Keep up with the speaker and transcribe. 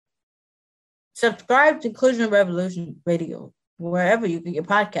Subscribe to Inclusion Revolution Radio, wherever you get your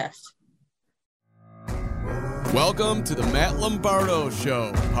podcasts. Welcome to the Matt Lombardo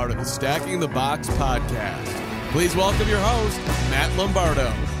Show, part of the Stacking the Box podcast. Please welcome your host, Matt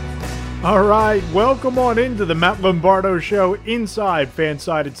Lombardo. All right, welcome on into the Matt Lombardo Show inside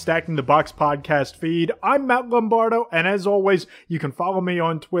Fansided Stacking the Box podcast feed. I'm Matt Lombardo, and as always, you can follow me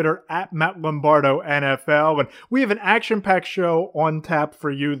on Twitter at Matt Lombardo NFL. And we have an action-packed show on tap for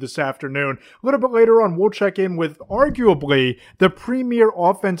you this afternoon. A little bit later on, we'll check in with arguably the premier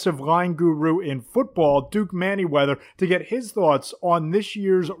offensive line guru in football, Duke Manyweather, to get his thoughts on this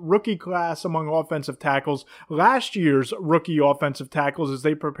year's rookie class among offensive tackles, last year's rookie offensive tackles as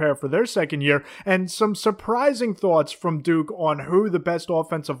they prepare for their second year, and some surprising thoughts from Duke on who the best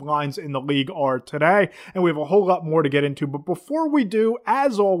offensive lines in the league are today. And we have a whole lot more to get into. But before we do,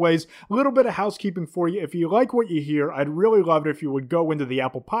 as always, a little bit of housekeeping for you. If you like what you hear, I'd really love it if you would go into the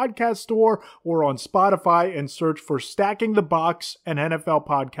Apple Podcast Store or on Spotify and search for Stacking the Box, an NFL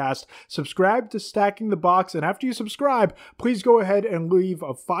podcast. Subscribe to Stacking the Box, and after you subscribe, please go ahead and leave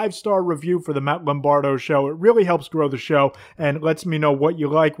a 5-star review for the Matt Lombardo Show. It really helps grow the show and lets me know what you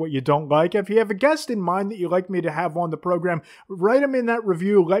like, what you don't like. If you have a guest in mind that you'd like me to have on the program, write them in that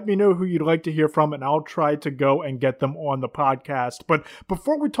review. Let me know who you'd like to hear from, and I'll try to go and get them on the podcast. But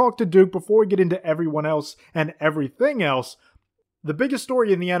before we talk to Duke, before we get into everyone else and everything else, the biggest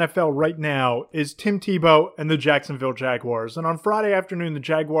story in the NFL right now is Tim Tebow and the Jacksonville Jaguars. And on Friday afternoon, the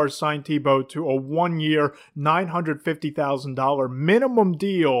Jaguars signed Tebow to a 1-year, $950,000 minimum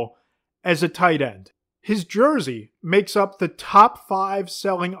deal as a tight end. His jersey makes up the top 5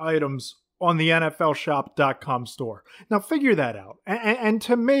 selling items on the NFLshop.com store. Now figure that out. And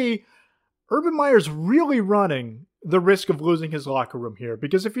to me, Urban Meyer's really running the risk of losing his locker room here.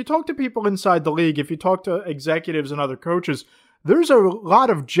 Because if you talk to people inside the league, if you talk to executives and other coaches, there's a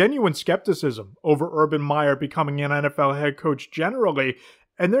lot of genuine skepticism over Urban Meyer becoming an NFL head coach generally.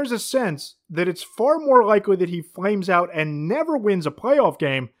 And there's a sense that it's far more likely that he flames out and never wins a playoff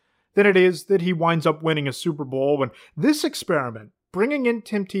game than it is that he winds up winning a Super Bowl. And this experiment, bringing in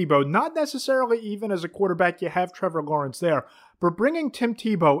Tim Tebow, not necessarily even as a quarterback, you have Trevor Lawrence there, but bringing Tim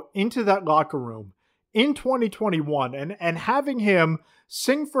Tebow into that locker room in 2021 and having him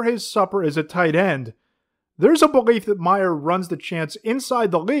sing for his supper as a tight end, there's a belief that Meyer runs the chance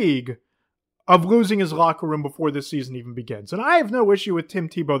inside the league of losing his locker room before this season even begins. And I have no issue with Tim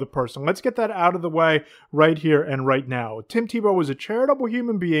Tebow the person. Let's get that out of the way right here and right now. Tim Tebow is a charitable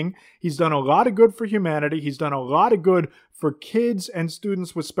human being. He's done a lot of good for humanity. He's done a lot of good for kids and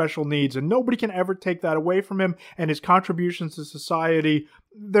students with special needs, and nobody can ever take that away from him. And his contributions to society,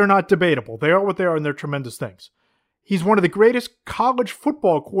 they're not debatable. They are what they are, and they're tremendous things. He's one of the greatest college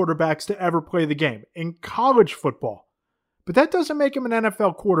football quarterbacks to ever play the game in college football. But that doesn't make him an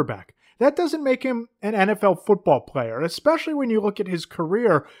NFL quarterback. That doesn't make him an NFL football player, especially when you look at his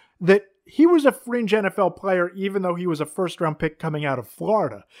career, that he was a fringe NFL player even though he was a first-round pick coming out of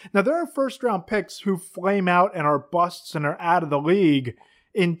Florida. Now, there are first-round picks who flame out and are busts and are out of the league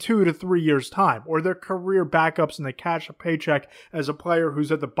in 2 to 3 years' time, or they're career backups and they cash a paycheck as a player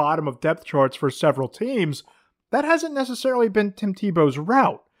who's at the bottom of depth charts for several teams. That hasn't necessarily been Tim Tebow's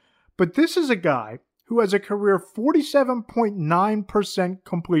route. But this is a guy who has a career 47.9%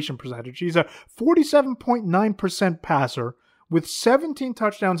 completion percentage. He's a 47.9% passer with 17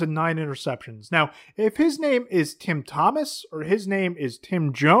 touchdowns and 9 interceptions. Now, if his name is Tim Thomas, or his name is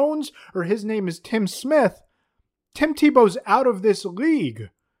Tim Jones, or his name is Tim Smith, Tim Tebow's out of this league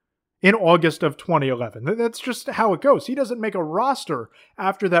in August of 2011. That's just how it goes. He doesn't make a roster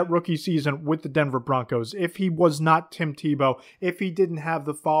after that rookie season with the Denver Broncos if he was not Tim Tebow, if he didn't have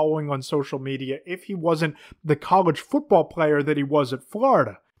the following on social media, if he wasn't the college football player that he was at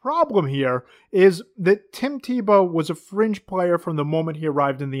Florida. Problem here is that Tim Tebow was a fringe player from the moment he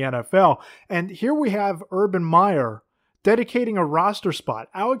arrived in the NFL. And here we have Urban Meyer dedicating a roster spot,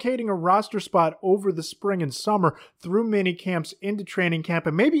 allocating a roster spot over the spring and summer through mini camps into training camp,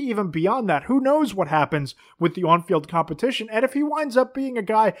 and maybe even beyond that. Who knows what happens with the on-field competition? And if he winds up being a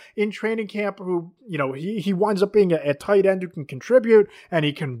guy in training camp who, he winds up being a tight end who can contribute and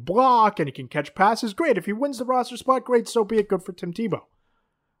he can block and he can catch passes, great. If he wins the roster spot, great, so be it, good for Tim Tebow.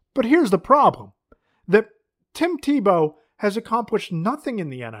 But here's the problem, that Tim Tebow has accomplished nothing in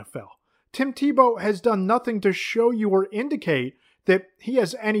the NFL. Tim Tebow has done nothing to show you or indicate that he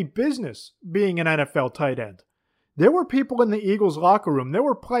has any business being an NFL tight end. There were people in the Eagles locker room. There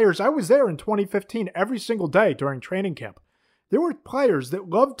were players. I was there in 2015 every single day during training camp. There were players that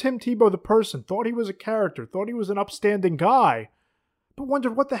loved Tim Tebow the person, thought he was a character, thought he was an upstanding guy, but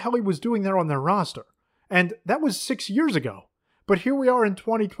wondered what the hell he was doing there on their roster. And that was 6 years ago. But here we are in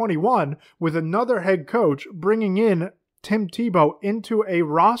 2021 with another head coach bringing in Tim Tebow into a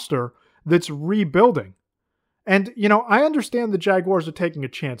roster that's rebuilding. And, I understand the Jaguars are taking a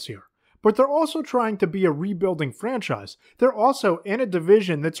chance here, but they're also trying to be a rebuilding franchise. They're also in a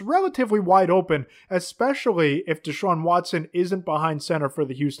division that's relatively wide open, especially if Deshaun Watson isn't behind center for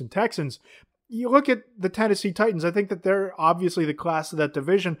the Houston Texans. You look at the Tennessee Titans, I think that they're obviously the class of that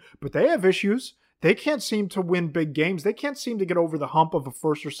division, but they have issues. They can't seem to win big games. They can't seem to get over the hump of a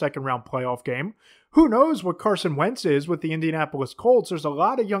first or second round playoff game. Who knows what Carson Wentz is with the Indianapolis Colts? There's a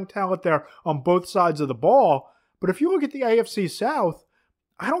lot of young talent there on both sides of the ball. But if you look at the AFC South,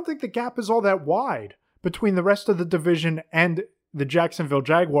 I don't think the gap is all that wide between the rest of the division and the Jacksonville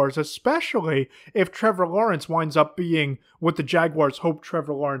Jaguars, especially if Trevor Lawrence winds up being what the Jaguars hope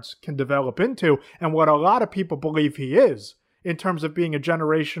Trevor Lawrence can develop into and what a lot of people believe he is in terms of being a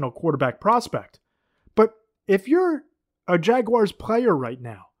generational quarterback prospect. But if you're a Jaguars player right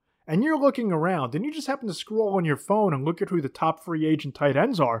now and you're looking around and you just happen to scroll on your phone and look at who the top free agent tight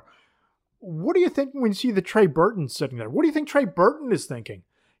ends are, what are you thinking when you see the Trey Burton sitting there? What do you think Trey Burton is thinking?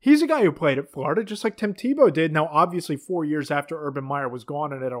 He's a guy who played at Florida, just like Tim Tebow did. Now, obviously, 4 years after Urban Meyer was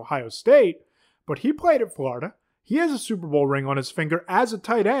gone and at Ohio State, but he played at Florida. He has a Super Bowl ring on his finger as a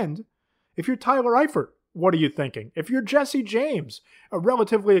tight end. If you're Tyler Eifert, what are you thinking? If you're Jesse James, a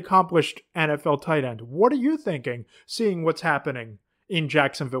relatively accomplished NFL tight end, what are you thinking, seeing what's happening in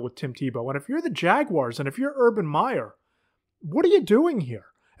Jacksonville with Tim Tebow? And if you're the Jaguars and if you're Urban Meyer, what are you doing here?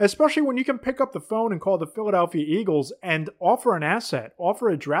 Especially when you can pick up the phone and call the Philadelphia Eagles and offer an asset, offer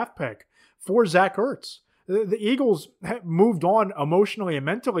a draft pick for Zach Ertz. The Eagles moved on emotionally and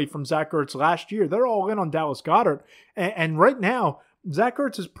mentally from Zach Ertz last year. They're all in on Dallas Goedert. And right now, Zach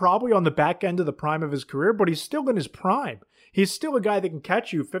Ertz is probably on the back end of the prime of his career, but he's still in his prime. He's still a guy that can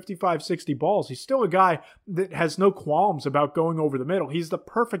catch you 55, 60 balls. He's still a guy that has no qualms about going over the middle. He's the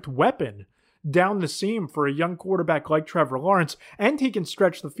perfect weapon down the seam for a young quarterback like Trevor Lawrence, and he can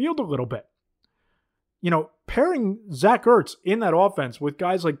stretch the field a little bit. Pairing Zach Ertz in that offense with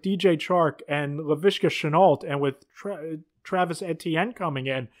guys like DJ Chark and Laviska Shenault and with Travis Etienne coming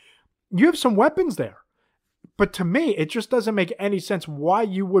in, you have some weapons there. But to me, it just doesn't make any sense why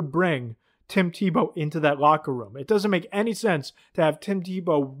you would bring Tim Tebow into that locker room. It doesn't make any sense to have Tim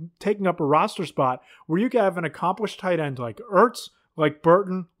Tebow taking up a roster spot where you can have an accomplished tight end like Ertz, like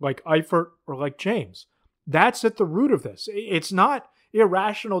Burton, like Eifert, or like James. That's at the root of this. It's not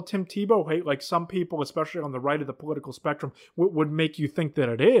irrational Tim Tebow hate like some people, especially on the right of the political spectrum, would make you think that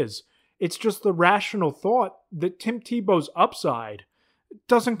it is. It's just the rational thought that Tim Tebow's upside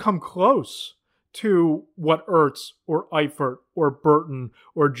doesn't come close to what Ertz or Eifert or Burton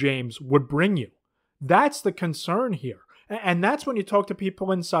or James would bring you. That's the concern here. And that's when you talk to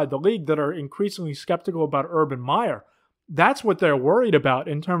people inside the league that are increasingly skeptical about Urban Meyer. That's what they're worried about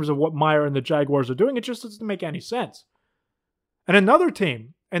in terms of what Meyer and the Jaguars are doing. It just doesn't make any sense. And another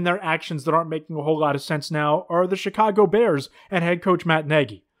team and their actions that aren't making a whole lot of sense now are the Chicago Bears and head coach Matt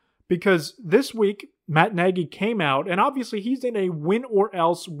Nagy. Because this week, Matt Nagy came out, and obviously he's in a win or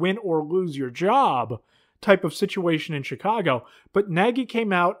else, win or lose your job type of situation in Chicago. But Nagy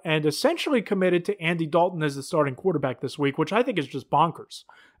came out and essentially committed to Andy Dalton as the starting quarterback this week, which I think is just bonkers.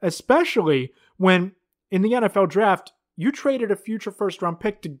 Especially when in the NFL draft, you traded a future first-round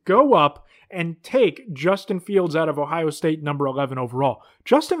pick to go up and take Justin Fields out of Ohio State, number 11 overall.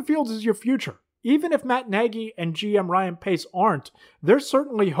 Justin Fields is your future. Even if Matt Nagy and GM Ryan Pace aren't, they're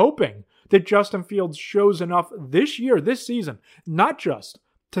certainly hoping that Justin Fields shows enough this year, this season, not just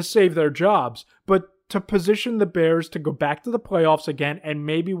to save their jobs, but to position the Bears to go back to the playoffs again and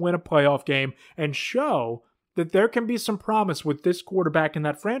maybe win a playoff game and show that there can be some promise with this quarterback in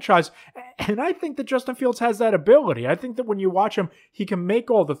that franchise. And I think that Justin Fields has that ability. I think that when you watch him, he can make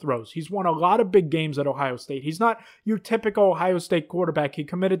all the throws. He's won a lot of big games at Ohio State. He's not your typical Ohio State quarterback. He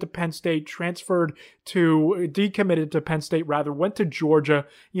committed to Penn State, decommitted to Penn State rather, went to Georgia,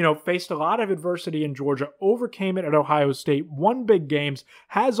 faced a lot of adversity in Georgia, overcame it at Ohio State, won big games,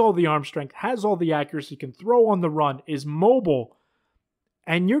 has all the arm strength, has all the accuracy, can throw on the run, is mobile.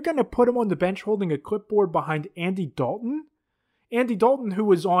 And you're going to put him on the bench holding a clipboard behind Andy Dalton? Andy Dalton, who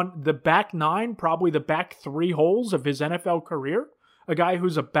was on the back nine, probably the back three holes of his NFL career. A guy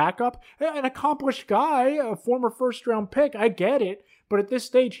who's a backup, an accomplished guy, a former first-round pick. I get it. But at this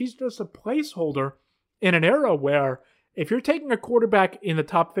stage, he's just a placeholder in an era where if you're taking a quarterback in the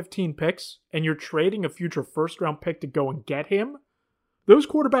top 15 picks and you're trading a future first-round pick to go and get him, those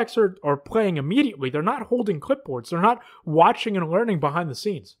quarterbacks are playing immediately. They're not holding clipboards. They're not watching and learning behind the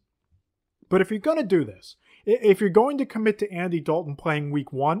scenes. But if you're going to do this, if you're going to commit to Andy Dalton playing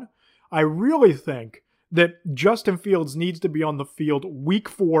week one, I really think that Justin Fields needs to be on the field week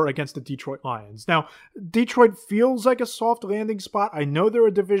 4 against the Detroit Lions. Now, Detroit feels like a soft landing spot. I know they're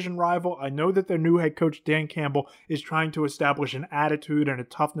a division rival. I know that their new head coach, Dan Campbell, is trying to establish an attitude and a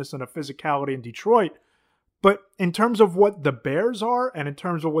toughness and a physicality in Detroit. But in terms of what the Bears are and in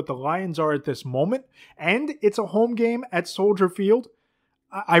terms of what the Lions are at this moment, and it's a home game at Soldier Field,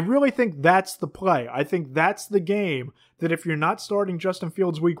 I really think that's the play. I think that's the game that if you're not starting Justin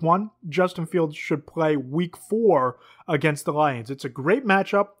Fields week 1, Justin Fields should play week 4 against the Lions. It's a great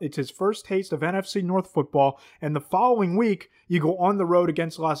matchup. It's his first taste of NFC North football. And the following week, you go on the road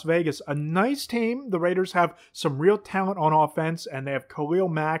against Las Vegas, a nice team. The Raiders have some real talent on offense, and they have Khalil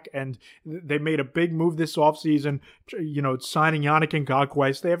Mack, and they made a big move this offseason, signing Yannick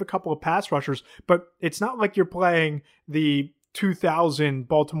Ngakoue. So they have a couple of pass rushers, but it's not like you're playing the 2000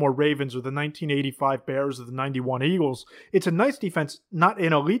 Baltimore Ravens or the 1985 Bears or the 91 Eagles. It's a nice defense, not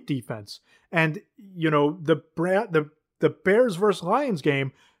an elite defense. And, the Bears versus Lions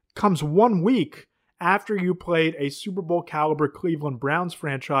game comes 1 week after you played a Super Bowl caliber Cleveland Browns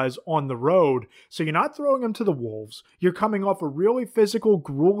franchise on the road. So you're not throwing them to the Wolves. You're coming off a really physical,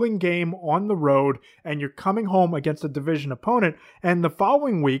 grueling game on the road, and you're coming home against a division opponent. And the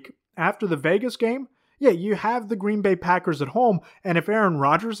following week, after the Vegas game, yeah, you have the Green Bay Packers at home, and if Aaron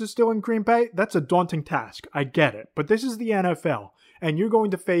Rodgers is still in Green Bay, that's a daunting task. I get it. But this is the NFL, and you're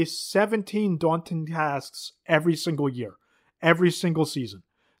going to face 17 daunting tasks every single year, every single season.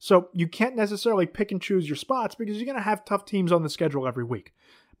 So you can't necessarily pick and choose your spots because you're going to have tough teams on the schedule every week.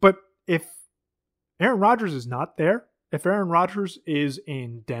 But if Aaron Rodgers is not there, if Aaron Rodgers is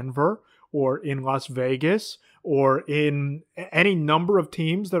in Denver or in Las Vegas or in any number of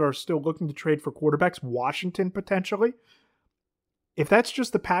teams that are still looking to trade for quarterbacks, Washington potentially, if that's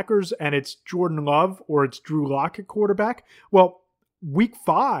just the Packers and it's Jordan Love or it's Drew Lock at quarterback, well, week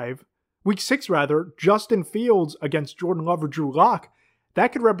 6 rather, Justin Fields against Jordan Love or Drew Lock,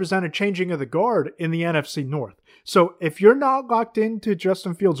 that could represent a changing of the guard in the NFC North. So if you're not locked into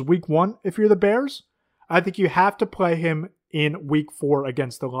Justin Fields week 1, if you're the Bears, I think you have to play him in week 4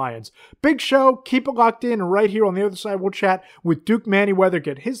 against the Lions. Big show. Keep it locked in. Right here on the other side, we'll chat with Duke Manyweather,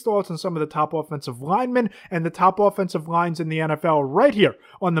 get his thoughts on some of the top offensive linemen and the top offensive lines in the NFL right here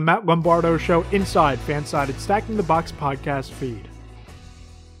on the Matt Lombardo Show inside Fansided Stacking the Box podcast feed.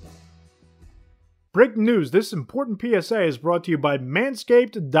 Breaking news, this important PSA is brought to you by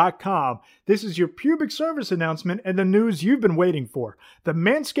Manscaped.com. This is your pubic service announcement and the news you've been waiting for. The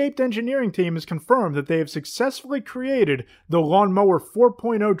Manscaped engineering team has confirmed that they have successfully created the Lawnmower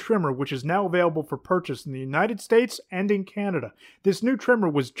 4.0 trimmer, which is now available for purchase in the United States and in Canada. This new trimmer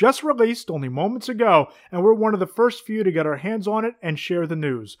was just released only moments ago, and we're one of the first few to get our hands on it and share the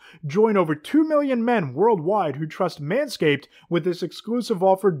news. Join over 2 million men worldwide who trust Manscaped with this exclusive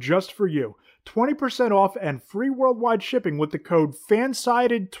offer just for you. 20% off and free worldwide shipping with the code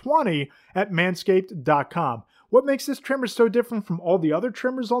FANSIDED20 at manscaped.com. What makes this trimmer so different from all the other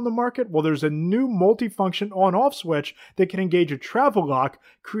trimmers on the market? Well, there's a new multifunction on-off switch that can engage a travel lock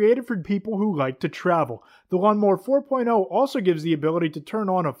created for people who like to travel. The Lawnmower 4.0 also gives the ability to turn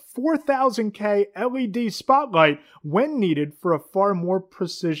on a 4000K LED spotlight when needed for a far more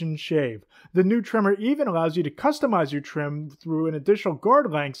precision shave. The new trimmer even allows you to customize your trim through an additional guard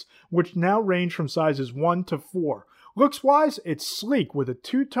lengths, which now range from sizes 1 to 4. Looks-wise, it's sleek with a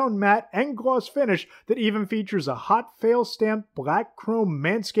two-tone matte and gloss finish that even features a hot fail-stamped black chrome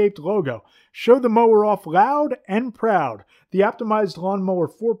Manscaped logo. Show the mower off loud and proud. The optimized Lawnmower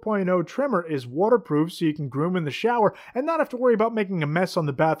 4.0 trimmer is waterproof so you can groom in the shower and not have to worry about making a mess on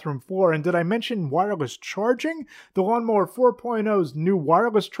the bathroom floor. And did I mention wireless charging? The Lawnmower 4.0's new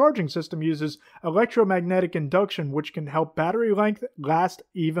wireless charging system uses electromagnetic induction, which can help battery length last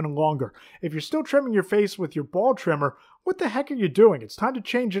even longer. If you're still trimming your face with your ball trimmer, what the heck are you doing? It's time to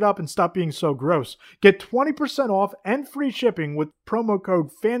change it up and stop being so gross. Get 20% off and free shipping with promo code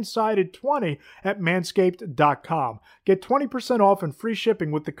FANSIDED20 at manscaped.com. Get 20% off and free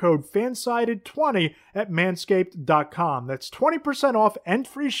shipping with the code FANSIDED20 at manscaped.com. That's 20% off and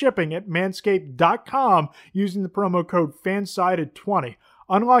free shipping at manscaped.com using the promo code FANSIDED20.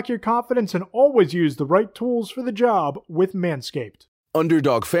 Unlock your confidence and always use the right tools for the job with Manscaped.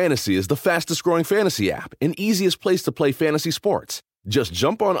 Underdog Fantasy is the fastest-growing fantasy app and easiest place to play fantasy sports. Just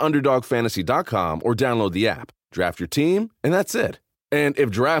jump on UnderdogFantasy.com or download the app, draft your team, and that's it. And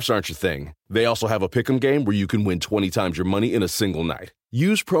if drafts aren't your thing, they also have a pick'em game where you can win 20 times your money in a single night.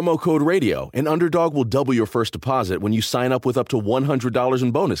 Use promo code RADIO, and Underdog will double your first deposit when you sign up with up to $100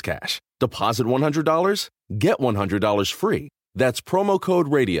 in bonus cash. Deposit $100, get $100 free. That's promo code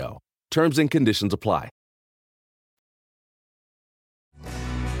RADIO. Terms and conditions apply.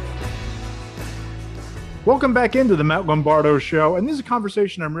 Welcome back into the Matt Lombardo Show, and this is a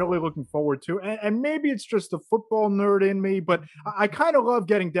conversation I'm really looking forward to, and maybe it's just the football nerd in me, but I kind of love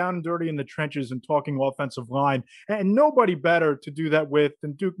getting down and dirty in the trenches and talking offensive line, and nobody better to do that with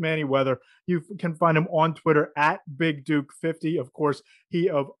than Duke Manyweather. You can find him on Twitter at BigDuke50. Of course, he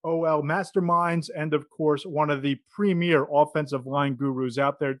of OL Masterminds, and of course, one of the premier offensive line gurus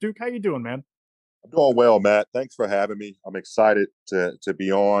out there. Duke, how you doing, man? I'm doing well, Matt. Thanks for having me. I'm excited to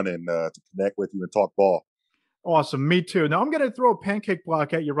be on and to connect with you and talk ball. Awesome. Me too. Now, I'm going to throw a pancake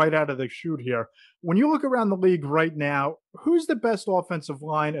block at you right out of the chute here. When you look around the league right now, who's the best offensive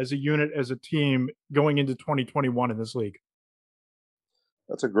line as a unit, as a team, going into 2021 in this league?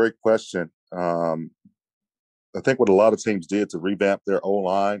 That's a great question. I think what a lot of teams did to revamp their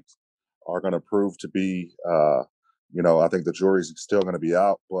O-lines are going to prove to be, I think the jury's still going to be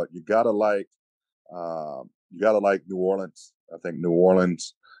out, but you got to like New Orleans. I think New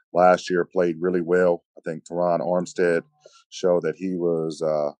Orleans last year played really well. I think Teron Armstead showed that he was,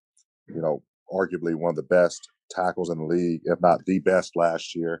 arguably one of the best tackles in the league, if not the best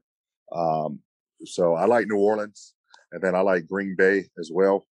last year. So I like New Orleans, and then I like Green Bay as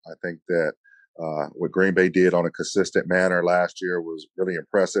well. I think that what Green Bay did on a consistent manner last year was really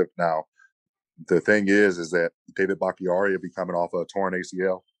impressive. Now, the thing is that David Bakhtiari will be coming off a torn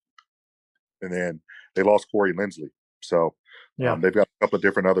ACL, and then they lost Corey Linsley. So they've got a couple of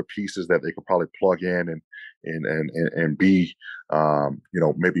different other pieces that they could probably plug in and be,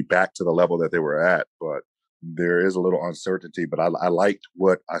 maybe back to the level that they were at. But there is a little uncertainty. But I liked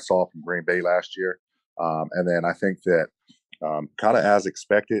what I saw from Green Bay last year. And then I think that kind of as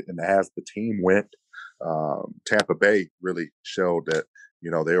expected and as the team went, Tampa Bay really showed that, they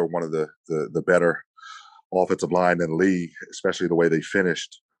were one of the better offensive line in the league, especially the way they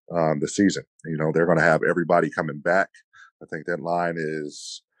finished the season. They're going to have everybody coming back. I think that line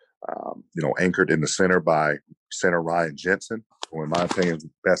is, anchored in the center by center Ryan Jensen, who in my opinion is the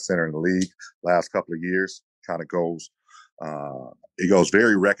best center in the league last couple of years. Kind of goes, it goes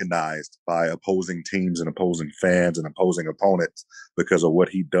very recognized by opposing teams and opposing fans and opposing opponents because of what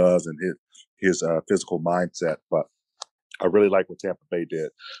he does and his physical mindset. But I really like what Tampa Bay did.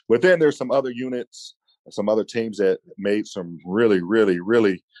 But then there's some other units, some other teams that made some really, really,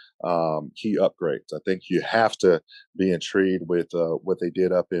 really key upgrades. I think you have to be intrigued with what they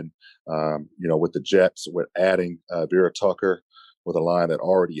did up in, with the Jets, with adding Vera Tucker with a line that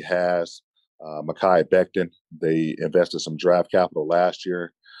already has Mekhi Becton. They invested some draft capital last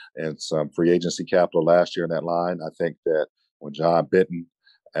year and some free agency capital last year in that line. I think that when John Benton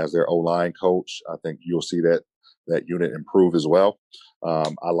as their O-line coach, I think you'll see that unit improve as well.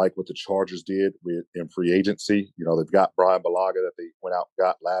 I like what the Chargers did in free agency. They've got Brian Bulaga that they went out and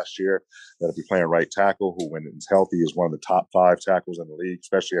got last year that'll be playing right tackle, who when he's healthy is one of the top 5 tackles in the league,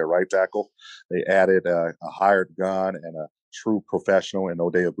 especially at right tackle. They added a hired gun and a true professional in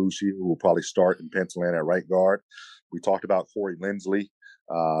Ode Abushi, who will probably start and pencil in at right guard. We talked about Corey Linsley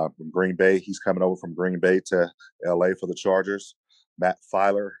from Green Bay. He's coming over from Green Bay to LA for the Chargers. Matt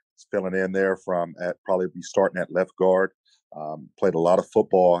Filer filling in there probably be starting at left guard. Played a lot of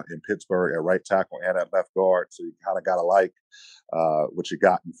football in Pittsburgh at right tackle and at left guard, so you kind of got to like what you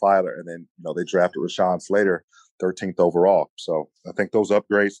got in Filer. And then they drafted Rashawn Slater 13th overall. So I think those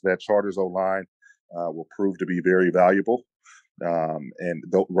upgrades to that Chargers O-line will prove to be very valuable.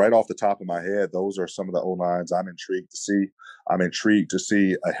 Right off the top of my head, those are some of the O-lines I'm intrigued to see. I'm intrigued to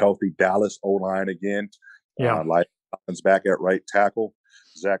see a healthy Dallas O-line again. Like Collins back at right tackle,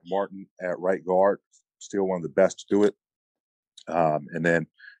 Zach Martin at right guard, still one of the best to do it. And then,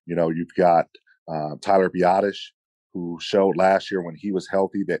 you've got Tyler Biadasz, who showed last year when he was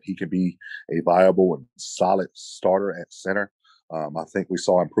healthy that he can be a viable and solid starter at center. I think we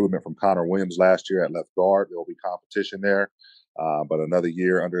saw improvement from Connor Williams last year at left guard. There will be competition there, but another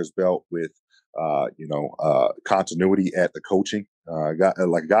year under his belt with, continuity at the coaching. A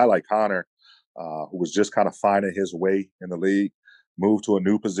guy like Connor, who was just kind of finding his way in the league, moved to a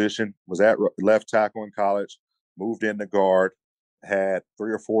new position, was at left tackle in college, moved into guard, had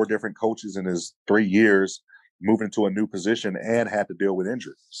 3 or 4 different coaches in his 3 years, moved into a new position and had to deal with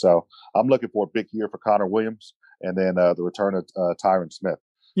injury. So I'm looking for a big year for Connor Williams and then the return of Tyron Smith.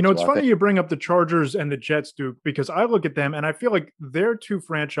 It's funny you bring up the Chargers and the Jets, Duke, because I look at them and I feel like they're 2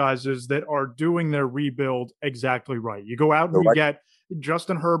 franchises that are doing their rebuild exactly right. You go out and you get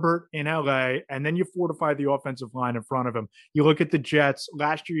Justin Herbert in LA, and then you fortify the offensive line in front of him. You look at the Jets.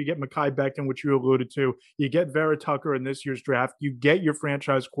 Last year, you get Mekhi Becton, which you alluded to. You get Vera Tucker in this year's draft. You get your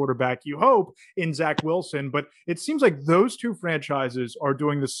franchise quarterback, you hope, in Zach Wilson. But it seems like those two franchises are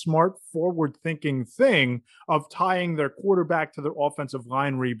doing the smart, forward-thinking thing of tying their quarterback to their offensive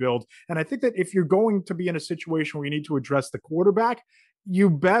line rebuild. And I think that if you're going to be in a situation where you need to address the quarterback,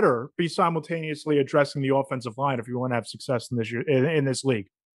 you better be simultaneously addressing the offensive line if you want to have success in this year in this league.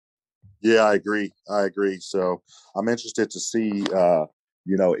 Yeah, I agree. So I'm interested to see,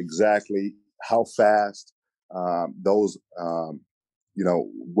 exactly how fast those,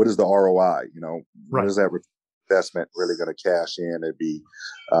 what is the ROI? When is that investment really going to cash in and be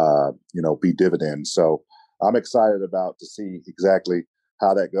dividends? So I'm excited to see exactly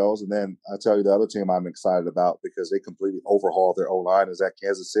how that goes. And then I tell you, the other team I'm excited about because they completely overhauled their O-line is at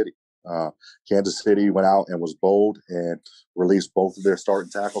Kansas City. Kansas City went out and was bold and released both of their starting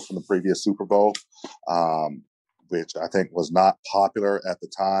tackles from the previous Super Bowl, which I think was not popular at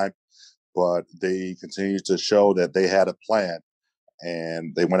the time, but they continued to show that they had a plan,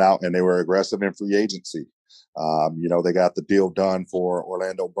 and they went out and they were aggressive in free agency. They got the deal done for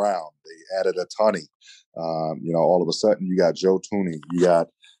Orlando Brown. They added a Tunney. All of a sudden you got Joe Thuney, you got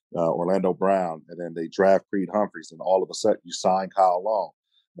Orlando Brown, and then they draft Creed Humphreys, and all of a sudden you sign Kyle Long.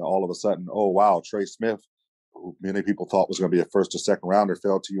 Now all of a sudden, oh wow, Trey Smith, who many people thought was going to be a first or second rounder,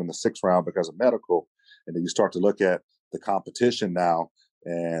 fell to you in the sixth round because of medical. And then you start to look at the competition now,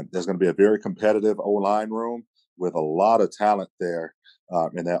 and there's going to be a very competitive O-line room with a lot of talent there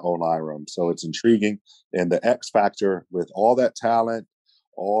in that O-line room. So it's intriguing. And the X factor with all that talent,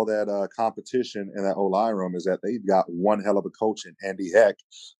 all that competition in that O-line room is that they've got one hell of a coach in Andy Heck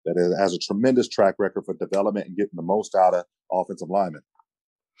that has a tremendous track record for development and getting the most out of offensive linemen.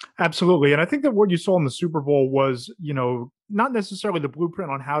 Absolutely. And I think that what you saw in the Super Bowl was, not necessarily the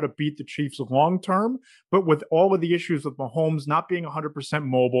blueprint on how to beat the Chiefs long term, but with all of the issues with Mahomes not being 100%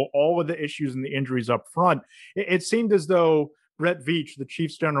 mobile, all of the issues and the injuries up front, it seemed as though Brett Veach, the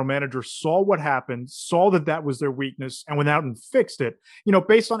Chiefs general manager, saw what happened, saw that was their weakness, and went out and fixed it.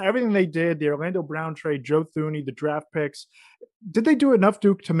 Based on everything they did, the Orlando Brown trade, Joe Thuney, the draft picks, did they do enough,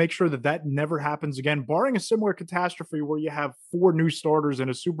 Duke, to make sure that never happens again, barring a similar catastrophe where you have 4 new starters in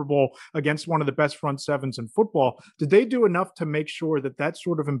a Super Bowl against one of the best front sevens in football? Did they do enough to make sure that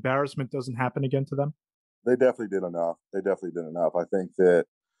sort of embarrassment doesn't happen again to them? They definitely did enough. I think that,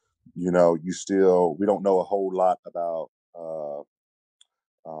 we don't know a whole lot about,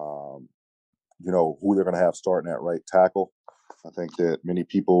 who they're going to have starting at right tackle. I think that many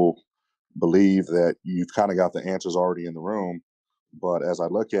people believe that you've kind of got the answers already in the room. But as I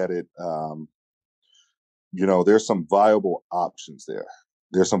look at it, there's some viable options there.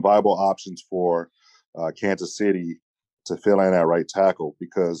 There's some viable options for Kansas City to fill in at right tackle,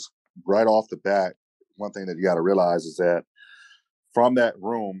 because right off the bat, one thing that you got to realize is that from that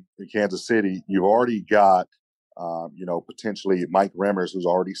room in Kansas City, you've already got, potentially Mike Remmers, who's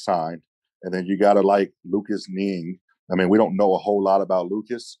already signed. And then you got to like Lucas Niang. I mean, we don't know a whole lot about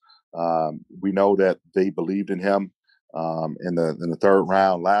Lucas. We know that they believed in him in the third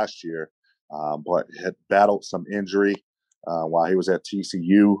round last year, but had battled some injury while he was at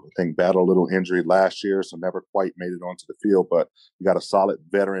TCU. I think battled a little injury last year, so never quite made it onto the field. But you got a solid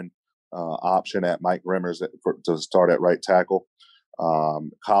veteran option at Mike Remmers to start at right tackle.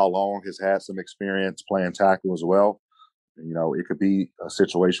 Kyle Long has had some experience playing tackle as well. It could be a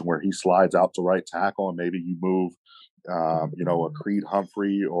situation where he slides out to right tackle, and maybe you move, a Creed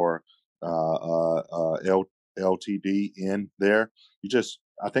Humphrey or LTD in there.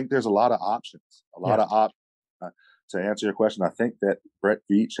 I think there's a lot of options. To answer your question, I think that Brett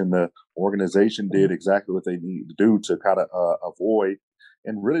Veach and the organization did exactly what they needed to do to kind of avoid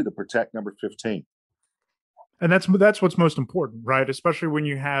and really to protect number 15. And that's what's most important, right? Especially when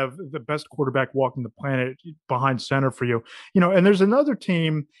you have the best quarterback walking the planet behind center for you. And there's another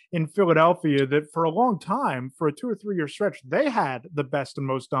team in Philadelphia that for a long time, for a 2 or 3 year stretch, they had the best and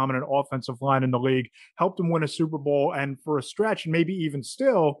most dominant offensive line in the league, helped them win a Super Bowl. And for a stretch, and maybe even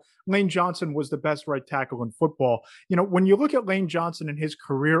still, Lane Johnson was the best right tackle in football. When you look at Lane Johnson and his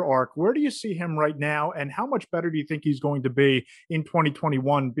career arc, where do you see him right now? And how much better do you think he's going to be in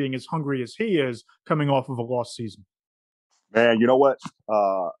 2021, being as hungry as he is coming off of a lost season? Man, you know what?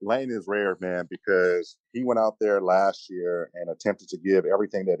 Lane is rare, man, because he went out there last year and attempted to give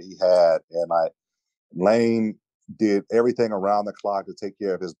everything that he had. And Lane did everything around the clock to take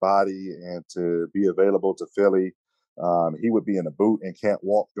care of his body and to be available to Philly. He would be in a boot and can't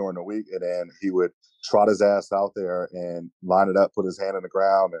walk during the week, and then he would trot his ass out there and line it up, put his hand in the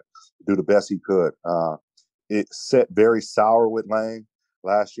ground, and do the best he could. it set very sour with Lane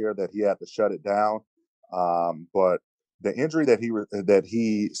last year that he had to shut it down. But the injury that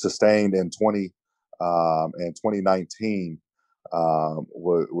he sustained in 2019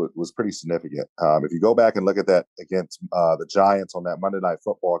 was pretty significant. If you go back and look at that against the Giants on that Monday Night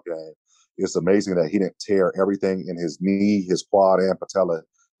Football game, it's amazing that he didn't tear everything in his knee, his quad, and patella,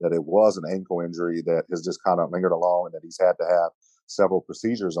 that it was an ankle injury that has just kind of lingered along and that he's had to have several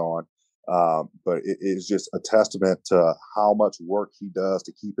procedures on. But it is just a testament to how much work he does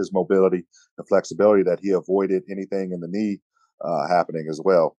to keep his mobility and flexibility, that he avoided anything in the knee happening as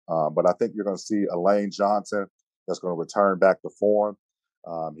well. But I think you're going to see a Lane Johnson that's going to return back to form.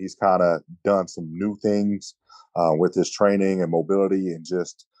 He's kind of done some new things with his training and mobility and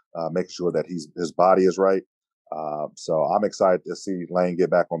just making sure that his body is right. So I'm excited to see Lane get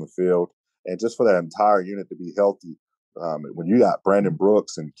back on the field and just for that entire unit to be healthy. When you got Brandon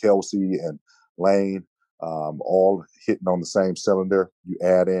Brooks and Kelsey and Lane all hitting on the same cylinder, you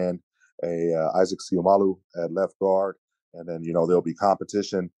add in Isaac Seumalo at left guard, and then, there'll be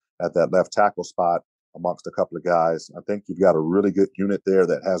competition at that left tackle spot amongst a couple of guys. I think you've got a really good unit there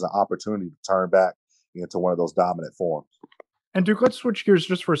that has an opportunity to turn back into one of those dominant forms. And Duke, let's switch gears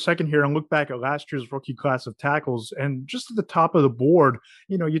just for a second here and look back at last year's rookie class of tackles. And just at the top of the board,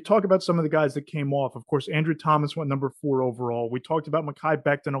 you talk about some of the guys that came off. Of course, Andrew Thomas went number 4 overall. We talked about Mekhi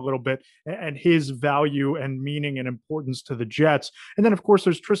Becton a little bit and his value and meaning and importance to the Jets. And then, of course,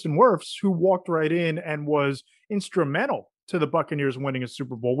 there's Tristan Wirfs, who walked right in and was instrumental to the Buccaneers winning a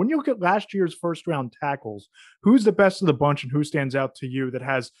Super Bowl. When you look at last year's first-round tackles, who's the best of the bunch and who stands out to you that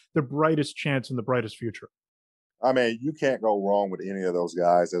has the brightest chance and the brightest future? I mean, you can't go wrong with any of those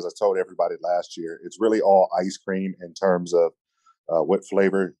guys. As I told everybody last year, it's really all ice cream in terms of what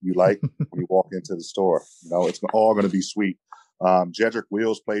flavor you like when you walk into the store. It's all going to be sweet. Jedrick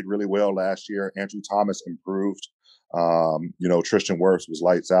Wills played really well last year. Andrew Thomas improved. Tristan Wirfs was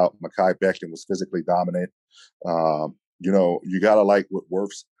lights out. Mekhi Becton was physically dominant. You got to like what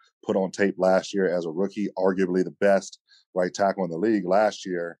Wirfs put on tape last year as a rookie, arguably the best right tackle in the league last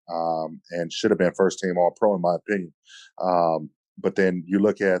year, and should have been first team All-Pro in my opinion. But then you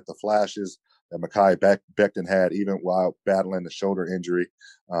look at the flashes that Mekhi Becton had, even while battling the shoulder injury.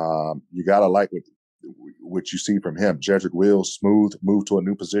 You got to like what you see from him. Jedrick Wills, smooth, moved to a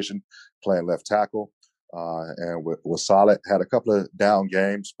new position, playing left tackle, and was solid. Had a couple of down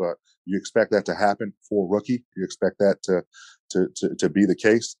games, but you expect that to happen for a rookie. You expect that to be the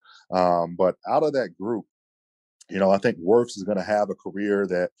case. But out of that group, I think Wirfs is going to have a career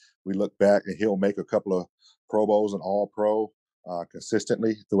that we look back and he'll make a couple of Pro Bowls and All-Pro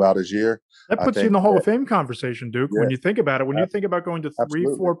consistently throughout his year. That puts you in the Hall of Fame conversation, Duke. Yeah. When you think about it, when you think about going to 3,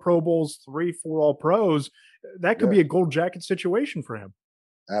 4 Pro Bowls, 3, 4 All-Pros, that could be a gold jacket situation for him.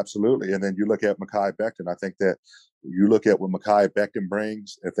 Absolutely. And then you look at Mekhi Becton. I think that you look at what Mekhi Becton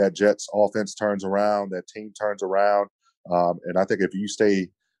brings, if that Jets offense turns around, that team turns around, and I think if he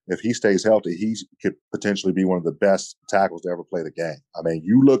stays healthy, he could potentially be one of the best tackles to ever play the game. I mean,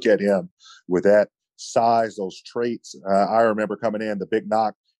 you look at him with that size, those traits. I remember coming in, the big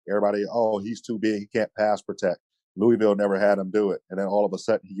knock, everybody, he's too big, he can't pass protect. Louisville never had him do it. And then all of a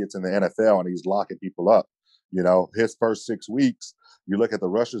sudden he gets in the NFL and he's locking people up. His first 6 weeks, you look at the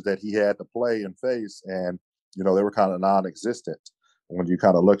rushes that he had to play and face, and, they were kind of non-existent when you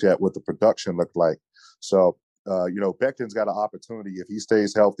kind of looked at what the production looked like. So, Becton's got an opportunity if he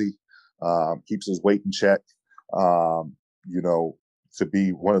stays healthy, keeps his weight in check, to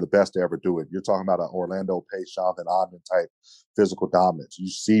be one of the best to ever do it. You're talking about an Orlando Pace, Jonathan Ogden type physical dominance. You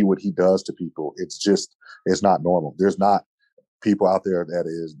see what he does to people. It's not normal. There's not people out there that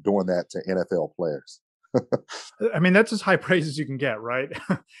is doing that to NFL players. I mean, that's as high praise as you can get, right?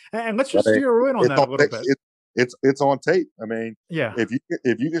 And let's just zero in on that a little bit. It's on tape. I mean, yeah. If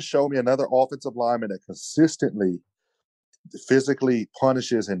you can show me another offensive lineman that consistently physically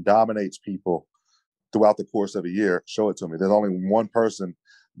punishes and dominates people throughout the course of a year, show it to me. There's only one person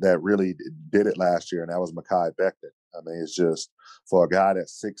that really did it last year, and that was Mekhi Becton. I mean, it's just for a guy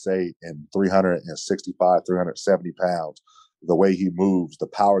that's 6'8" and 365, 370 pounds, the way he moves, the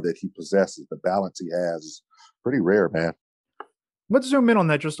power that he possesses, the balance he has is pretty rare, man. Let's zoom in on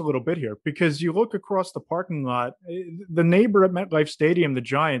that just a little bit here, because you look across the parking lot, the neighbor at MetLife Stadium, the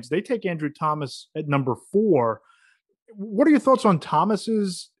Giants, they take Andrew Thomas at number 4. What are your thoughts on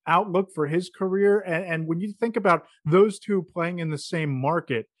Thomas's outlook for his career? And when you think about those two playing in the same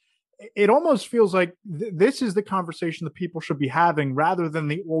market, it almost feels like this is the conversation that people should be having rather than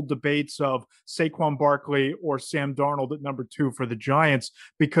the old debates of Saquon Barkley or Sam Darnold at number 2 for the Giants,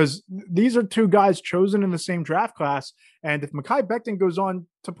 because these are two guys chosen in the same draft class. And if Mekhi Becton goes on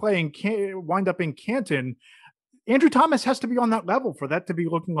to play and wind up in Canton, Andrew Thomas has to be on that level for that to be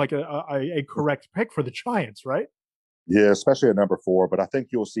looking like a correct pick for the Giants, right? Yeah, especially at number 4. But I think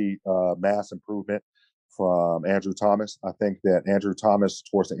you'll see mass improvement from Andrew Thomas. I think that Andrew Thomas,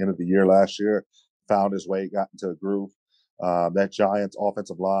 towards the end of the year last year, found his way, got into a groove. That Giants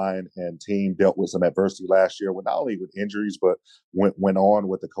offensive line and team dealt with some adversity last year, with not only with injuries, but went on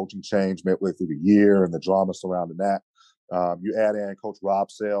with the coaching change midway through the year and the drama surrounding that. You add in Coach Rob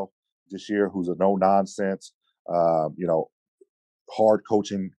Sale this year, who's a no-nonsense, hard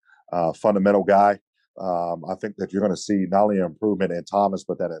coaching, fundamental guy. I think that you're going to see not only an improvement in Thomas,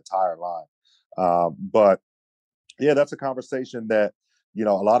 but that entire line. But yeah, that's a conversation that, a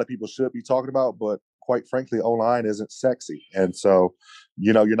lot of people should be talking about, but quite frankly, O-line isn't sexy. And so,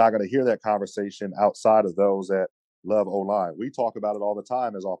 you're not going to hear that conversation outside of those that love O-line. We talk about it all the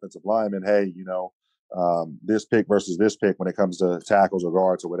time as offensive linemen. Hey, this pick versus this pick when it comes to tackles or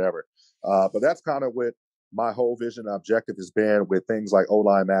guards or whatever. But that's kind of what my whole vision and objective has been with things like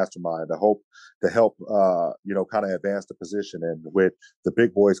O-line Mastermind, to help kind of advance the position. And with the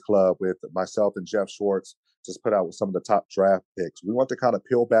Big Boys Club, with myself and Jeff Schwartz, just put out with some of the top draft picks. We want to kind of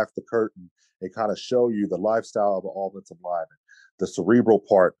peel back the curtain and kind of show you the lifestyle of an offensive lineman, the cerebral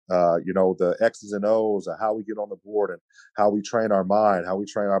part, the X's and O's, and how we get on the board and how we train our mind, how we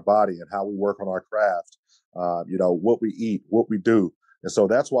train our body, and how we work on our craft, what we eat, what we do. And so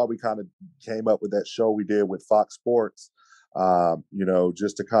that's why we kind of came up with that show we did with Fox Sports,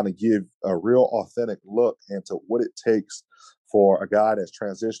 just to kind of give a real authentic look into what it takes for a guy that's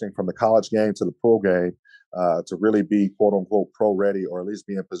transitioning from the college game to the pro game to really be, quote unquote, pro ready, or at least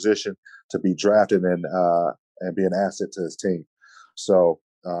be in position to be drafted and be an asset to his team. So,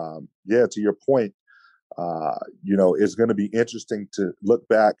 to your point, it's going to be interesting to look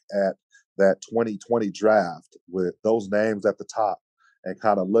back at that 2020 draft with those names at the top and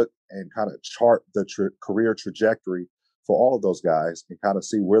kind of look and kind of chart the career trajectory for all of those guys and kind of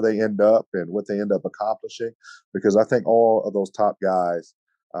see where they end up and what they end up accomplishing. Because I think all of those top guys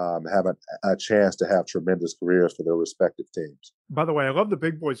have a chance to have tremendous careers for their respective teams. By the way, I love the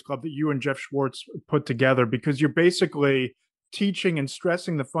Big Boys Club that you and Jeff Schwartz put together, because you're basically teaching and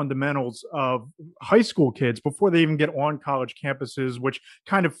stressing the fundamentals of high school kids before they even get on college campuses, which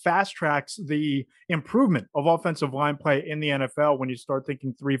kind of fast tracks the improvement of offensive line play in the NFL when you start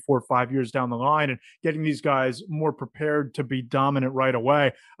thinking 3, 4, 5 years down the line and getting these guys more prepared to be dominant right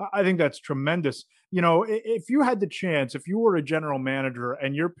away. I think that's tremendous. If you had the chance, if you were a general manager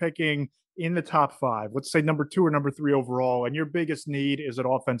and you're picking in the top 5, let's say number 2 or number 3 overall, and your biggest need is an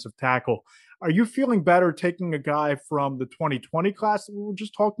offensive tackle, are you feeling better taking a guy from the 2020 class that we were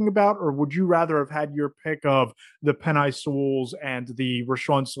just talking about, or would you rather have had your pick of the Penei Sewells and the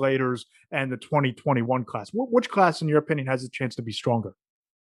Rashawn Slaters and the 2021 class? Which class, in your opinion, has a chance to be stronger?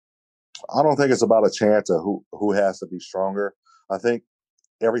 I don't think it's about a chance of who has to be stronger. I think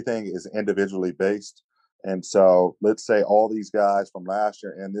everything is individually based. And so let's say all these guys from last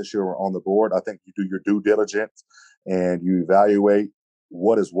year and this year were on the board. I think you do your due diligence and you evaluate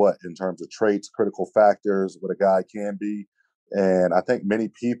what is what in terms of traits, critical factors, what a guy can be. And I think many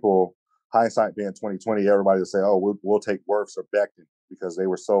people, hindsight being 2020, everybody will say, oh, we'll take Wirfs or Becton because they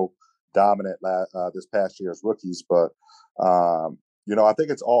were so dominant this past year as rookies. But, I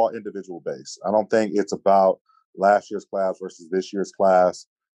think it's all individual based. I don't think it's about last year's class versus this year's class.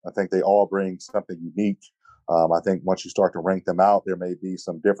 I think they all bring something unique. I think once you start to rank them out, there may be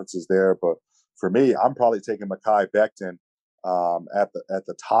some differences there. But for me, I'm probably taking Mekhi Becton at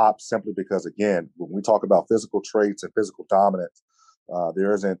the top, simply because, again, when we talk about physical traits and physical dominance,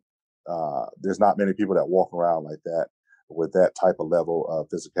 there's not many people that walk around like that with that type of level of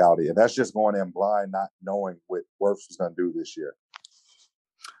physicality. And that's just going in blind, not knowing what Wirfs was going to do this year.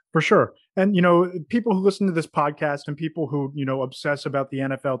 For sure. And, people who listen to this podcast and people who, obsess about the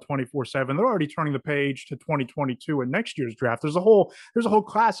NFL 24/7, they're already turning the page to 2022 and next year's draft. There's a whole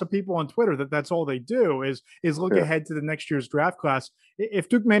class of people on Twitter that's all they do is look ahead to the next year's draft class. If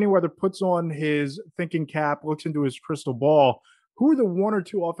Duke Manyweather puts on his thinking cap, looks into his crystal ball, who are the 1 or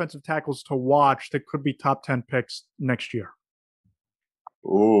 2 offensive tackles to watch that could be top 10 picks next year?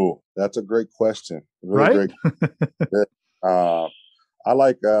 Ooh, that's a great question. Really right? Great. I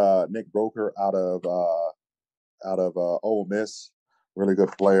like Nick Broker out of Ole Miss, really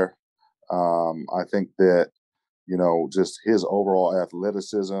good player. I think that just his overall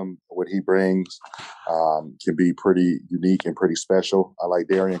athleticism, what he brings, can be pretty unique and pretty special. I like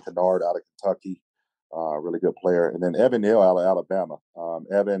Darian Kennard out of Kentucky, really good player. And then Evan Neal out of Alabama.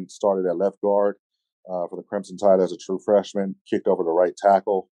 Evan started at left guard for the Crimson Tide as a true freshman, kicked over to right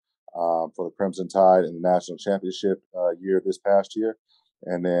tackle for the Crimson Tide in the national championship year this past year.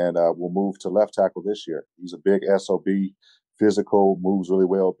 And then we'll move to left tackle this year. He's a big SOB, physical, moves really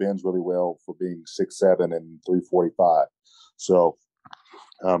well, bends really well for being 6'7" and 345. So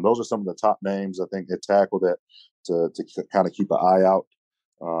those are some of the top names, I think, at tackle that to kind of keep an eye out.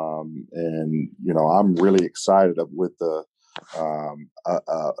 And I'm really excited with the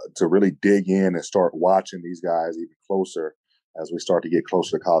to really dig in and start watching these guys even closer as we start to get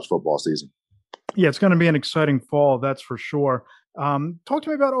closer to college football season. Yeah, it's going to be an exciting fall, that's for sure. Talk to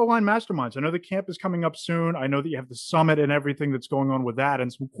me about O-Line Masterminds. I know the camp is coming up soon. I know that you have the summit and everything that's going on with that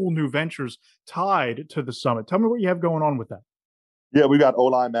and some cool new ventures tied to the summit. Tell me what you have going on with that. Yeah, we got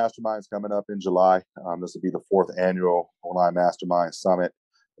O-Line Masterminds coming up in July. This will be the 4th annual O-Line Mastermind Summit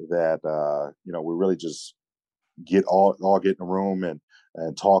that, we really just all get in a room and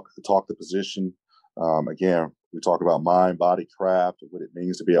talk the position. Again, we talk about mind, body, craft, what it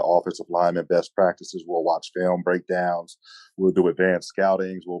means to be an offensive lineman, best practices. We'll watch film breakdowns. We'll do advanced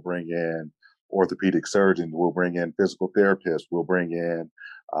scoutings. We'll bring in orthopedic surgeons. We'll bring in physical therapists. We'll bring in,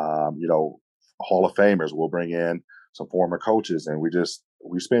 Hall of Famers. We'll bring in some former coaches. And we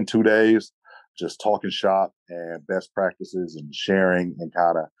spend 2 days just talking shop and best practices and sharing and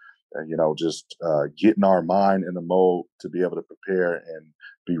kind of, getting our mind in the mode to be able to prepare and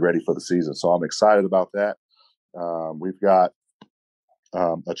be ready for the season. So I'm excited about that. We've got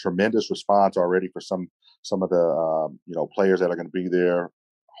a tremendous response already for some of the players that are going to be there,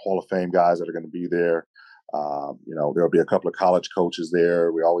 Hall of Fame guys that are going to be there. There'll be a couple of college coaches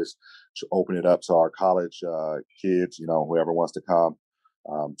there. We always open it up to our college kids, whoever wants to come.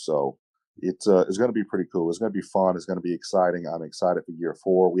 So it's going to be pretty cool. It's going to be fun. It's going to be exciting. I'm excited for year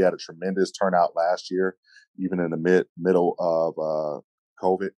 4. We had a tremendous turnout last year, even in the middle of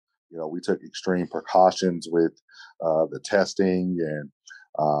COVID. We took extreme precautions with the testing and,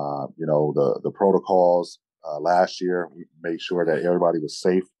 the protocols. Last year, we made sure that everybody was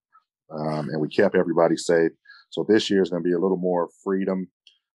safe, and we kept everybody safe. So this year is going to be a little more freedom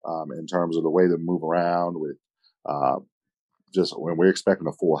in terms of the way to move around with just when we're expecting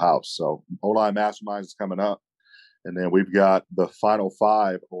a full house. So O-Line Masterminds is coming up. And then we've got the Final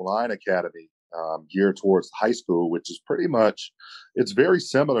 5 O-Line Academy geared towards high school, which is it's very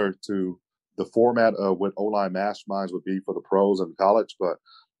similar to the format of what O-Line Masterminds would be for the pros and college, but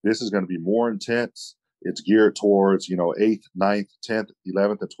this is going to be more intense. It's geared towards, 8th, 9th, 10th,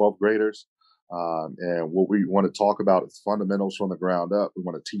 11th, and 12th graders. And what we want to talk about is fundamentals from the ground up. We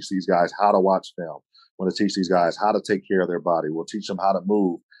want to teach these guys how to watch film. We want to teach these guys how to take care of their body. We'll teach them how to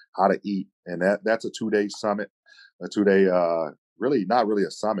move, how to eat. And that's a 2-day summit, a 2-day, really not really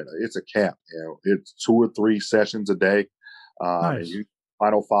a summit. It's a camp. It's 2 or 3 sessions a day. Nice. And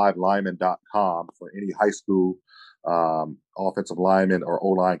final5lineman.com for any high school offensive linemen or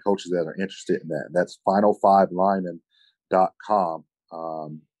O-line coaches that are interested in that. And that's final5lineman.com.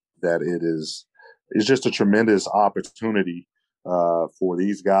 That it's just a tremendous opportunity for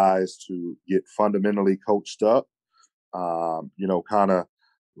these guys to get fundamentally coached up, kind of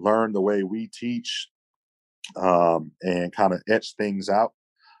learn the way we teach, and kind of etch things out.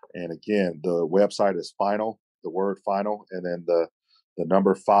 And again, the website is final, the word final, and then the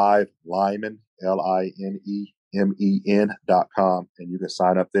number 5 lineman, LINEMEN.com, and you can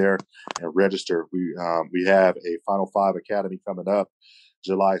sign up there and register. We have a Final 5 Academy coming up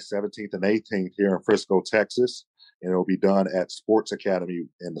July 17th and 18th here in Frisco, Texas, and it'll be done at Sports Academy,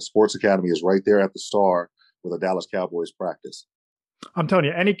 and the Sports Academy is right there at the Star where the Dallas Cowboys practice. I'm telling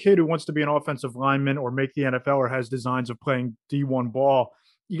you, any kid who wants to be an offensive lineman or make the NFL or has designs of playing D1 ball,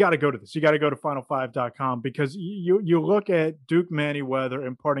 you got to go to this. You got to go to final5.com because you look at Duke Manyweather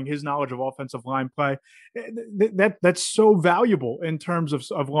imparting his knowledge of offensive line play. That's so valuable in terms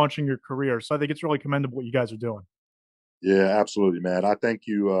of launching your career. So I think it's really commendable what you guys are doing. Yeah, absolutely, man. I thank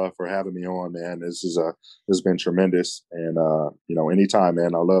you for having me on, man. This has been tremendous. And, anytime,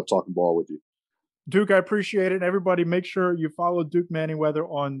 man, I love talking ball with you. Duke, I appreciate it. Everybody, make sure you follow Duke Manyweather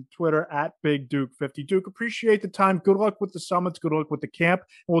on Twitter at BigDuke50. Duke, appreciate the time. Good luck with the summits. Good luck with the camp.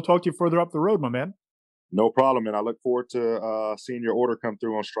 And we'll talk to you further up the road, my man. No problem, and I look forward to seeing your order come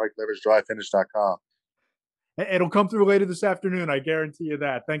through on StrikeLeverageDryFinish.com. It'll come through later this afternoon. I guarantee you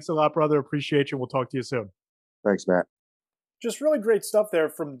that. Thanks a lot, brother. Appreciate you. We'll talk to you soon. Thanks, Matt. Just really great stuff there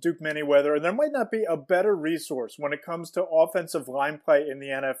from Duke Manyweather, and there might not be a better resource when it comes to offensive line play in the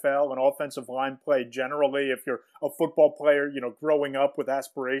NFL and offensive line play generally if you're a football player, growing up with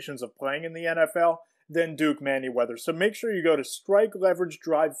aspirations of playing in the NFL, than Duke Manyweather. So make sure you go to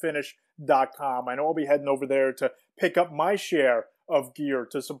StrikeLeverageDriveFinish.com. I know I'll be heading over there to pick up my share of gear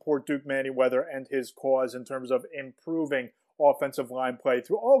to support Duke Manyweather and his cause in terms of improving offensive line play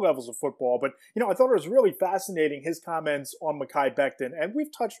through all levels of football. But, I thought it was really fascinating, his comments on Mekhi Becton. And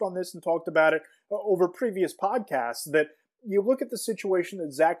we've touched on this and talked about it over previous podcasts, that you look at the situation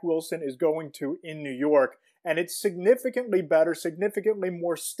that Zach Wilson is going to in New York, and it's significantly better, significantly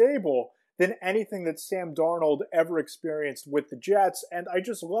more stable than anything that Sam Darnold ever experienced with the Jets. And I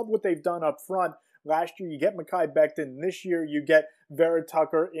just love what they've done up front. Last year, you get Mekhi Becton. This year, you get Vera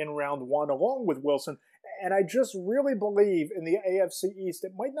Tucker in round 1 along with Wilson. And I just really believe in the AFC East.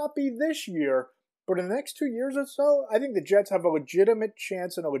 It might not be this year, but in the next 2 years or so, I think the Jets have a legitimate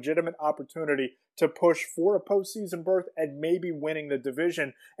chance and a legitimate opportunity to push for a postseason berth and maybe winning the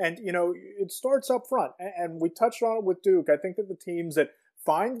division. And, it starts up front. And we touched on it with Duke. I think that the teams that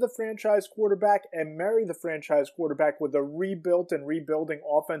find the franchise quarterback and marry the franchise quarterback with a rebuilt and rebuilding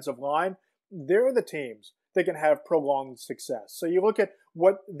offensive line, they're the teams that can have prolonged success. So you look at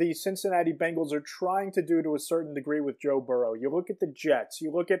what the Cincinnati Bengals are trying to do to a certain degree with Joe Burrow. You look at the Jets.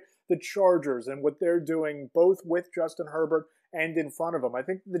 You look at the Chargers and what they're doing both with Justin Herbert and in front of him. I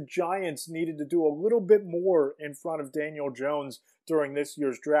think the Giants needed to do a little bit more in front of Daniel Jones during this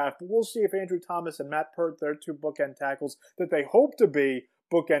year's draft. But we'll see if Andrew Thomas and Matt Peart, their 2 bookend tackles that they hope to be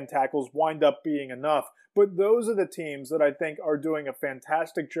bookend tackles, wind up being enough. But those are the teams that I think are doing a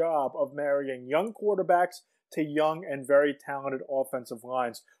fantastic job of marrying young quarterbacks to young and very talented offensive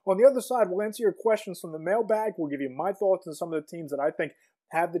lines. On the other side, we'll answer your questions from the mailbag. We'll give you my thoughts on some of the teams that I think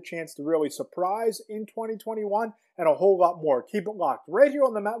have the chance to really surprise in 2021 and a whole lot more. Keep it locked right here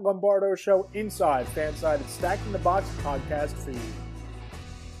on the Matt Lombardo Show inside Fansided Stacking the Box podcast feed.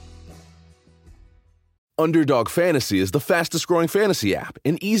 Underdog Fantasy is the fastest growing fantasy app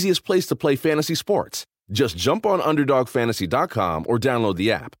and easiest place to play fantasy sports. Just jump on UnderdogFantasy.com or download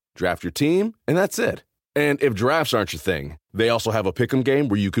the app, draft your team, and that's it. And if drafts aren't your thing, they also have a pick'em game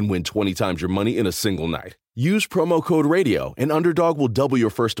where you can win 20 times your money in a single night. Use promo code RADIO, and Underdog will double your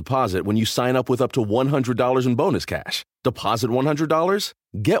first deposit when you sign up with up to $100 in bonus cash. Deposit $100,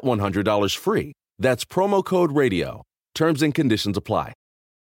 get $100 free. That's promo code RADIO. Terms and conditions apply.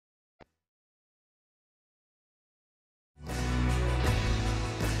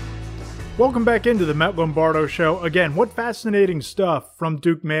 Welcome back into the Matt Lombardo Show. Again, what fascinating stuff from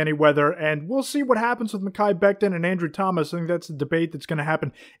Duke Manyweather, and we'll see what happens with Mekhi Becton and Andrew Thomas. I think that's a debate that's going to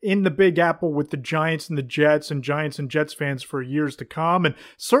happen in the Big Apple with the Giants and the Jets and Giants and Jets fans for years to come. And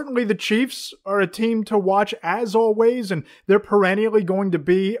certainly the Chiefs are a team to watch as always, and they're perennially going to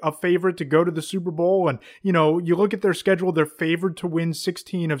be a favorite to go to the Super Bowl. And, you look at their schedule, they're favored to win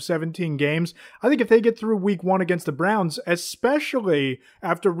 16 of 17 games. I think if they get through week 1 against the Browns, especially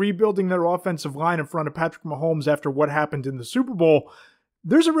after rebuilding their offensive line in front of Patrick Mahomes after what happened in the Super Bowl,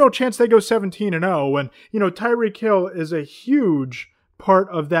 there's a real chance they go 17-0. And, Tyreek Hill is a huge part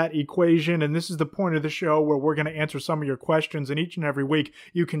of that equation. And this is the point of the show where we're going to answer some of your questions. And each and every week,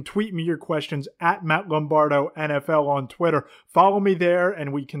 you can tweet me your questions at Matt Lombardo NFL on Twitter. Follow me there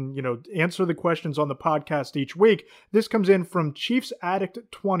and we can, answer the questions on the podcast each week. This comes in from Chiefs Addict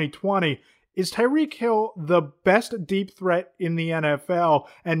 2020. Is Tyreek Hill the best deep threat in the NFL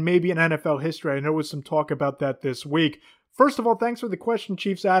and maybe in NFL history? I know there was some talk about that this week. First of all, thanks for the question,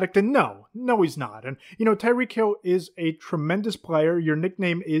 Chiefs Addict. And no, he's not. And, Tyreek Hill is a tremendous player. Your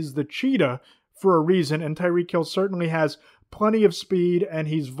nickname is the Cheetah for a reason. And Tyreek Hill certainly has plenty of speed and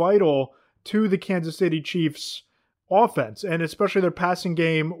he's vital to the Kansas City Chiefs offense, and especially their passing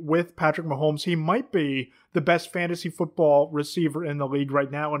game with Patrick Mahomes. He might be the best fantasy football receiver in the league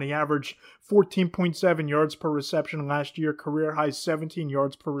right now, and he averaged 14.7 yards per reception last year, career high 17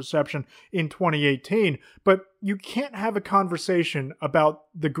 yards per reception in 2018. But you can't have a conversation about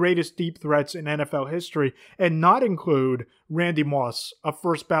the greatest deep threats in NFL history and not include Randy Moss, a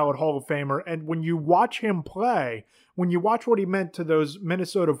first ballot Hall of Famer. And when you watch him play, when you watch what he meant to those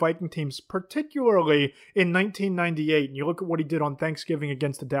Minnesota Viking teams, particularly in 1998, and you look at what he did on Thanksgiving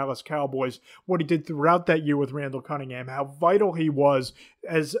against the Dallas Cowboys, what he did throughout that year with Randall Cunningham, how vital he was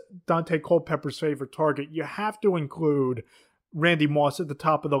as Dante Culpepper's favorite target, you have to include Randy Moss at the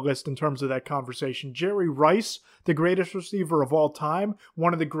top of the list in terms of that conversation. Jerry Rice, the greatest receiver of all time,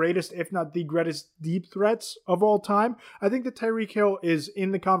 one of the greatest, if not the greatest deep threats of all time. I think that Tyreek Hill is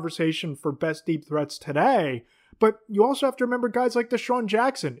in the conversation for best deep threats today, But you also have to remember guys like Deshaun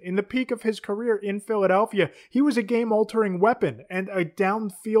Jackson. In the peak of his career in Philadelphia, he was a game-altering weapon and a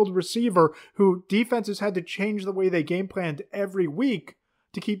downfield receiver who defenses had to change the way they game planned every week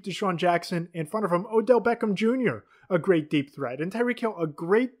to keep Deshaun Jackson in front of him. Odell Beckham Jr., a great deep threat. And Tyreek Hill, a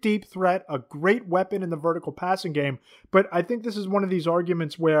great deep threat, a great weapon in the vertical passing game. But I think this is one of these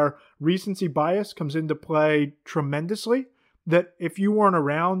arguments where recency bias comes into play tremendously. That if you weren't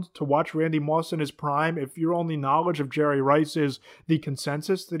around to watch Randy Moss in his prime, if your only knowledge of Jerry Rice is the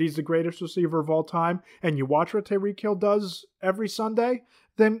consensus that he's the greatest receiver of all time, and you watch what Tyreek Hill does every Sunday,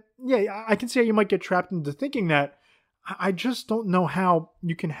 then yeah, I can see how you might get trapped into thinking that. I just don't know how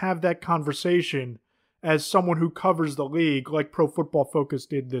you can have that conversation as someone who covers the league like Pro Football Focus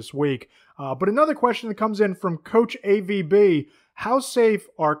did this week. But another question that comes in from Coach AVB, how safe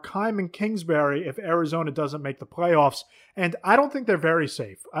are Keim and Kingsbury if Arizona doesn't make the playoffs? And I don't think they're very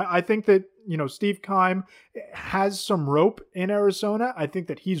safe. I think that, Steve Keim has some rope in Arizona. I think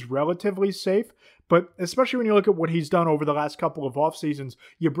that he's relatively safe. But especially when you look at what he's done over the last couple of off seasons,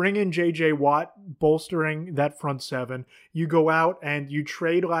 you bring in J.J. Watt, bolstering that front seven. You go out and you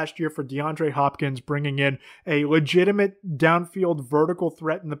trade last year for DeAndre Hopkins, bringing in a legitimate downfield vertical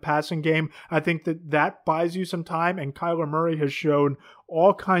threat in the passing game. I think that buys you some time, and Kyler Murray has shown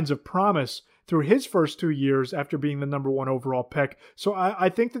all kinds of promise through his first 2 years after being the number 1 overall pick. So I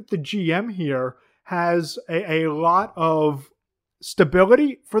think that the GM here has a lot of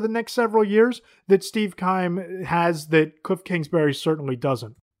stability for the next several years that Steve Keim has that Cliff Kingsbury certainly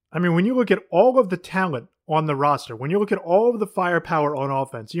doesn't. I mean, when you look at all of the talent on the roster, when you look at all of the firepower on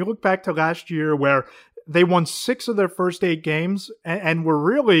offense, you look back to last year where they won 6 of their first 8 games and were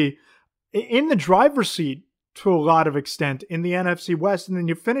really in the driver's seat to a lot of extent in the NFC West, and then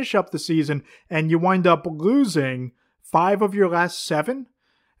you finish up the season and you wind up losing 5 of your last 7.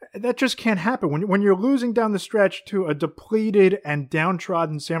 That just can't happen. When you're losing down the stretch to a depleted and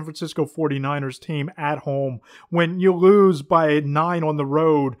downtrodden San Francisco 49ers team at home, when you lose by 9 on the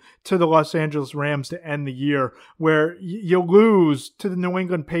road to the Los Angeles Rams to end the year, where you lose to the New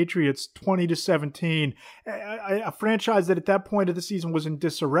England Patriots 20-17, a franchise that at that point of the season was in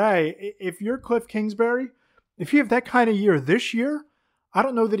disarray. If you're Cliff Kingsbury, if you have that kind of year this year, I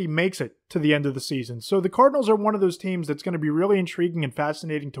don't know that he makes it to the end of the season. So the Cardinals are one of those teams that's going to be really intriguing and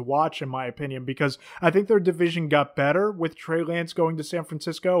fascinating to watch, in my opinion, because I think their division got better with Trey Lance going to San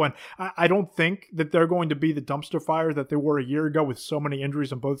Francisco, and I don't think that they're going to be the dumpster fire that they were a year ago with so many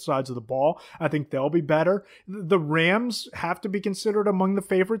injuries on both sides of the ball. I think they'll be better. The Rams have to be considered among the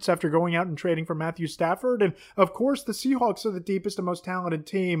favorites after going out and trading for Matthew Stafford, and of course the Seahawks are the deepest and most talented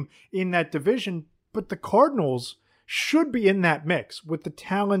team in that division, but the Cardinals should be in that mix with the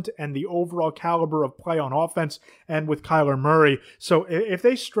talent and the overall caliber of play on offense and with Kyler Murray. So if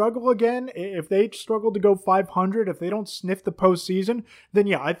they struggle again, if they struggle to go 500, if they don't sniff the postseason, then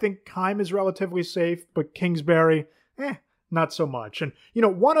yeah, I think Keim is relatively safe, but Kingsbury, not so much. And,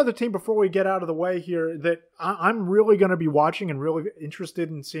 one other team before we get out of the way here that I'm really going to be watching and really interested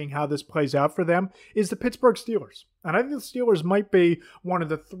in seeing how this plays out for them is the Pittsburgh Steelers. And I think the Steelers might be one of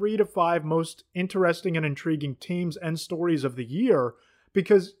the 3 to 5 most interesting and intriguing teams and stories of the year,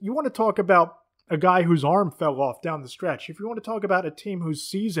 because you want to talk about a guy whose arm fell off down the stretch. If you want to talk about a team whose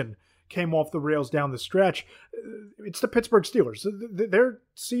season came off the rails down the stretch, it's the Pittsburgh Steelers. Their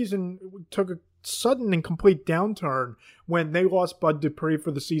season took a sudden and complete downturn when they lost Bud Dupree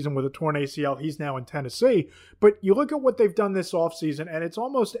for the season with a torn ACL. He's now in Tennessee. But you look at what they've done this offseason, and it's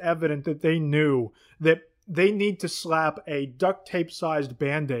almost evident that they knew that they need to slap a duct tape-sized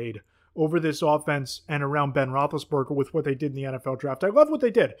Band-Aid over this offense and around Ben Roethlisberger with what they did in the NFL draft. I love what they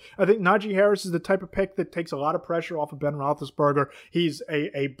did. I think Najee Harris is the type of pick that takes a lot of pressure off of Ben Roethlisberger. He's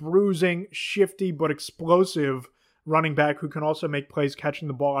a bruising, shifty, but explosive running back who can also make plays catching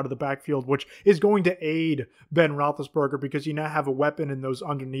the ball out of the backfield, which is going to aid Ben Roethlisberger because you now have a weapon in those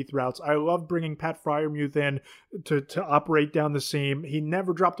underneath routes. I love bringing Pat Freiermuth in to operate down the seam. He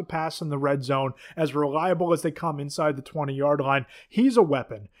never dropped a pass in the red zone. As reliable as they come inside the 20-yard line, he's a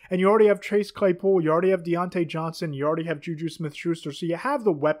weapon. And you already have Chase Claypool, you already have Deontay Johnson, you already have Juju Smith-Schuster, so you have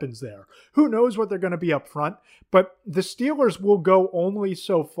the weapons there. Who knows what they're going to be up front, but the Steelers will go only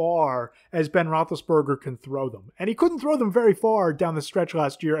so far as Ben Roethlisberger can throw them. And he couldn't throw them very far down the stretch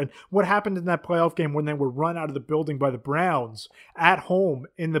last year, and what happened in that playoff game when they were run out of the building by the Browns at home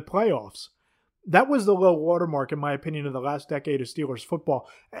in the playoffs, that was the low watermark, in my opinion, of the last decade of Steelers football.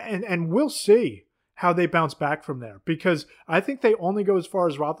 And we'll see how they bounce back from there, because I think they only go as far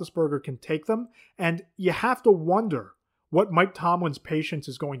as Roethlisberger can take them, and you have to wonder what Mike Tomlin's patience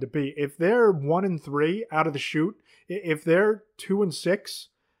is going to be. If they're 1-3 out of the chute, if they're 2-6,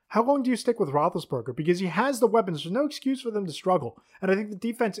 how long do you stick with Roethlisberger? Because he has the weapons. There's no excuse for them to struggle. And I think the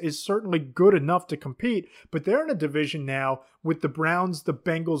defense is certainly good enough to compete, but they're in a division now with the Browns, the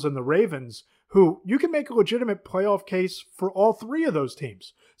Bengals, and the Ravens, who you can make a legitimate playoff case for all three of those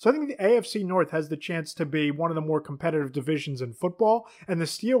teams. So I think the AFC North has the chance to be one of the more competitive divisions in football, and the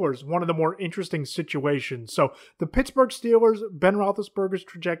Steelers, one of the more interesting situations. So the Pittsburgh Steelers, Ben Roethlisberger's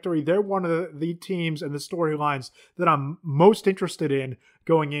trajectory, they're one of the teams and the storylines that I'm most interested in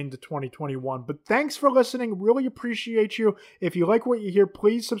going into 2021. But thanks for listening. Really appreciate you. If you like what you hear,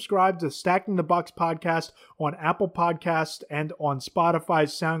 please subscribe to Stacking the Box podcast on Apple Podcasts and on Spotify,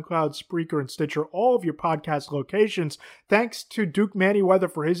 SoundCloud, Spreaker, and Stitcher, all of your podcast locations. Thanks to Duke Manyweather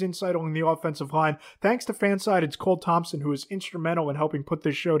for his insight on the offensive line. Thanks to Fansided's Cole Thompson, who is instrumental in helping put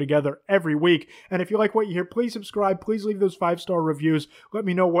this show together every week. And if you like what you hear, please subscribe. Please leave those 5-star reviews. Let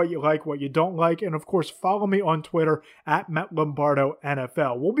me know what you like, what you don't like. And of course, follow me on Twitter at Matt Lombardo NFL.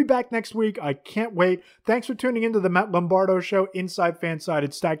 We'll be back next week. I can't wait. Thanks for tuning into the Matt Lombardo Show inside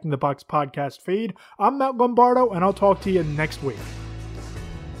Fansided Stacking the Box podcast feed. I'm Matt Lombardo, and I'll talk to you next week.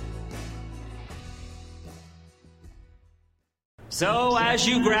 So as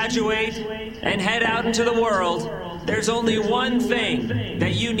you graduate and head out into the world, there's only one thing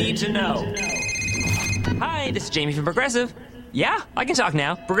that you need to know. Hi, this is Jamie from Progressive. Yeah, I can talk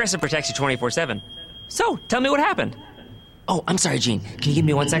now. Progressive protects you 24/7. So, tell me what happened. Oh, I'm sorry, Gene. Can you give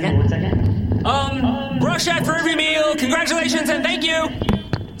me 1 second? Brush after every meal, congratulations and thank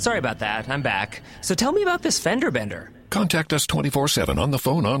you! Sorry about that. I'm back. So tell me about this fender bender. Contact us 24/7 on the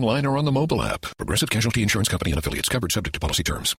phone, online, or on the mobile app. Progressive Casualty Insurance Company and affiliates. Covered subject to policy terms.